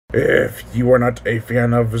If you are not a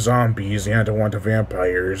fan of zombies and want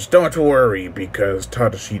vampires, don't worry, because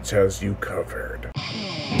Todd Sheets has you covered.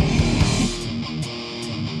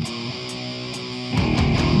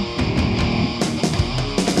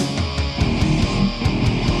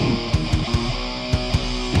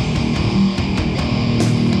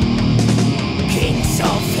 Kings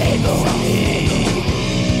of Heaven,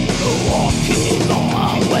 walking on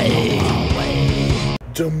my way.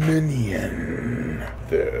 Dominion.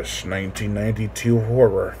 This 1992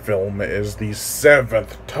 horror film is the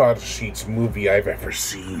 7th Todd Sheets movie I've ever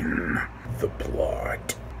seen. The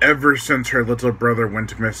plot. Ever since her little brother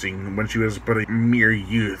went missing when she was but a mere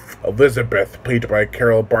youth, Elizabeth, played by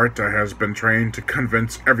Carol Barta, has been trying to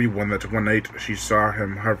convince everyone that one night she saw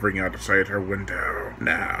him hovering outside her window.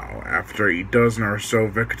 Now, after a dozen or so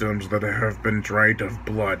victims that have been dried of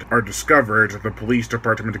blood are discovered, the police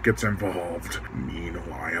department gets involved.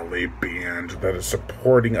 Meanwhile, a band that is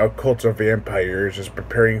supporting a cult of vampires is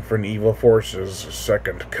preparing for an evil force's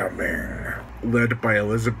second coming. Led by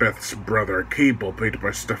Elizabeth's brother Cable, played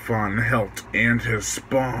by Stefan Helt, and his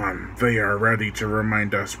spawn, they are ready to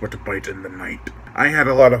remind us what bite in the night. I had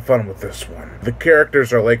a lot of fun with this one. The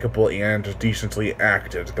characters are likable and decently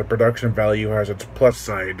acted, the production value has its plus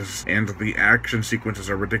sides, and the action sequences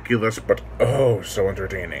are ridiculous but oh so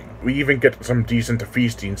entertaining. We even get some decent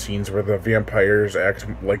feasting scenes where the vampires act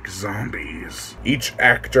like zombies. Each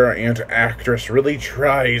actor and actress really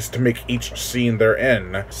tries to make each scene they're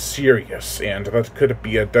in serious, and that could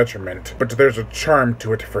be a detriment, but there's a charm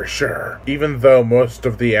to it for sure. Even though most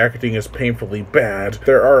of the acting is painfully bad,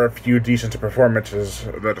 there are a few decent performances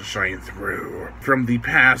that shine through. From the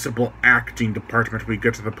passable acting department, we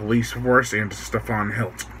get to the police force and Stefan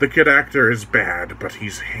Helt. The kid actor is bad, but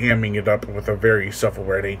he's hamming it up with a very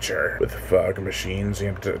self-aware nature, with fog machines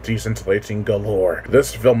and decent lighting galore.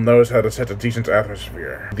 This film knows how to set a decent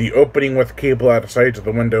atmosphere. The opening with Cable outside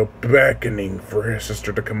the window beckoning for his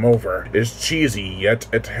sister to come over is cheesy, yet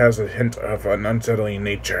it has a hint of an unsettling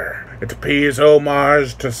nature. It pays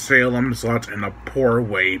homage to Salem's Lot in a poor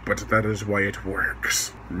way, but that is why it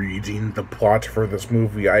works. Reading the plot for this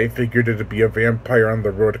movie, I figured it'd be a vampire on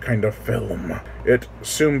the road kind of film. It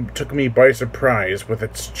soon took me by surprise with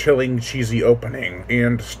its chilling, cheesy opening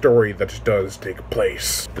and story that does take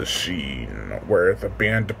place. The scene where the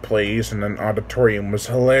band plays in an auditorium was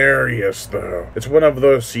hilarious, though. It's one of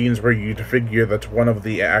those scenes where you'd figure that one of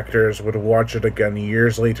the actors would watch it again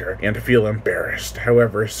years later and feel embarrassed.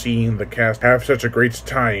 However, seeing the cast have such a great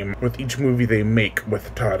time with each movie they make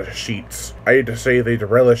with Todd Sheets, I'd say they'd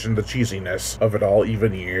relish in the cheesiness of it all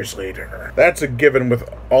even years later. That's a given with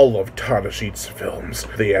all of Todd Sheets' films.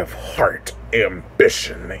 They have heart,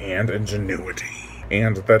 ambition, and ingenuity,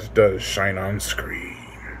 and that does shine on screen.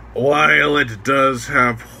 While it does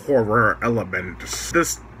have horror elements,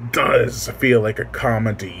 this does feel like a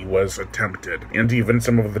comedy was attempted, and even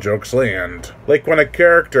some of the jokes land. Like when a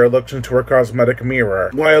character looks into her cosmetic mirror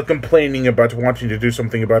while complaining about wanting to do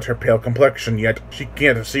something about her pale complexion, yet she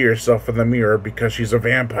can't see herself in the mirror because she's a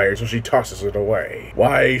vampire, so she tosses it away.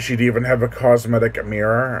 Why she'd even have a cosmetic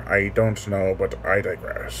mirror, I don't know, but I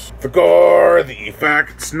digress. The gore, the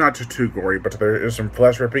effects, not too gory, but there is some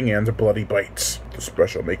flesh ripping and bloody bites. The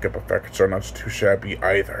special makeup effects are not too shabby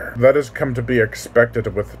either. That has come to be expected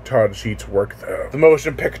with Todd Sheets' work, though. The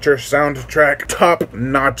motion picture soundtrack,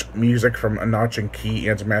 top-notch music from Anach and Key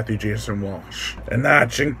and Matthew Jason Walsh.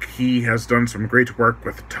 Anach and Key has done some great work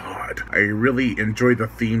with Todd. I really enjoy the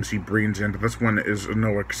themes he brings, and this one is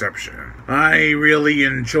no exception. I really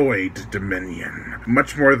enjoyed Dominion,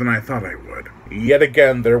 much more than I thought I would. Yet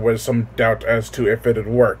again, there was some doubt as to if it'd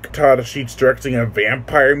work. Todd Sheets directing a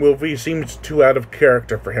vampire movie seemed too out of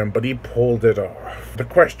character for him, but he pulled it off. The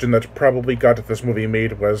question that probably got this movie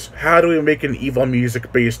made was, how do we make an evil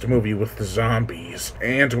music-based movie with zombies?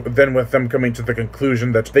 And then with them coming to the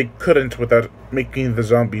conclusion that they couldn't without making the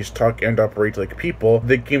zombies talk and operate like people,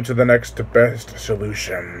 they came to the next best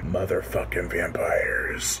solution. Motherfucking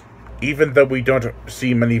vampires. Even though we don't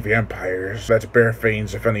see many vampires that bear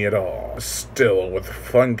fangs, if any at all, still, with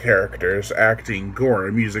fun characters, acting,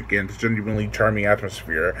 gore, music, and genuinely charming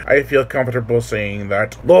atmosphere, I feel comfortable saying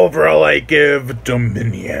that overall I give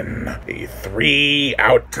Dominion a 3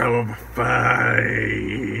 out of 5.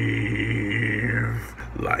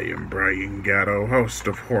 I am Brian Gatto, host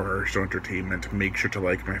of Horror Show Entertainment. Make sure to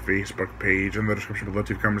like my Facebook page in the description below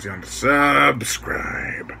to comment and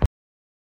subscribe.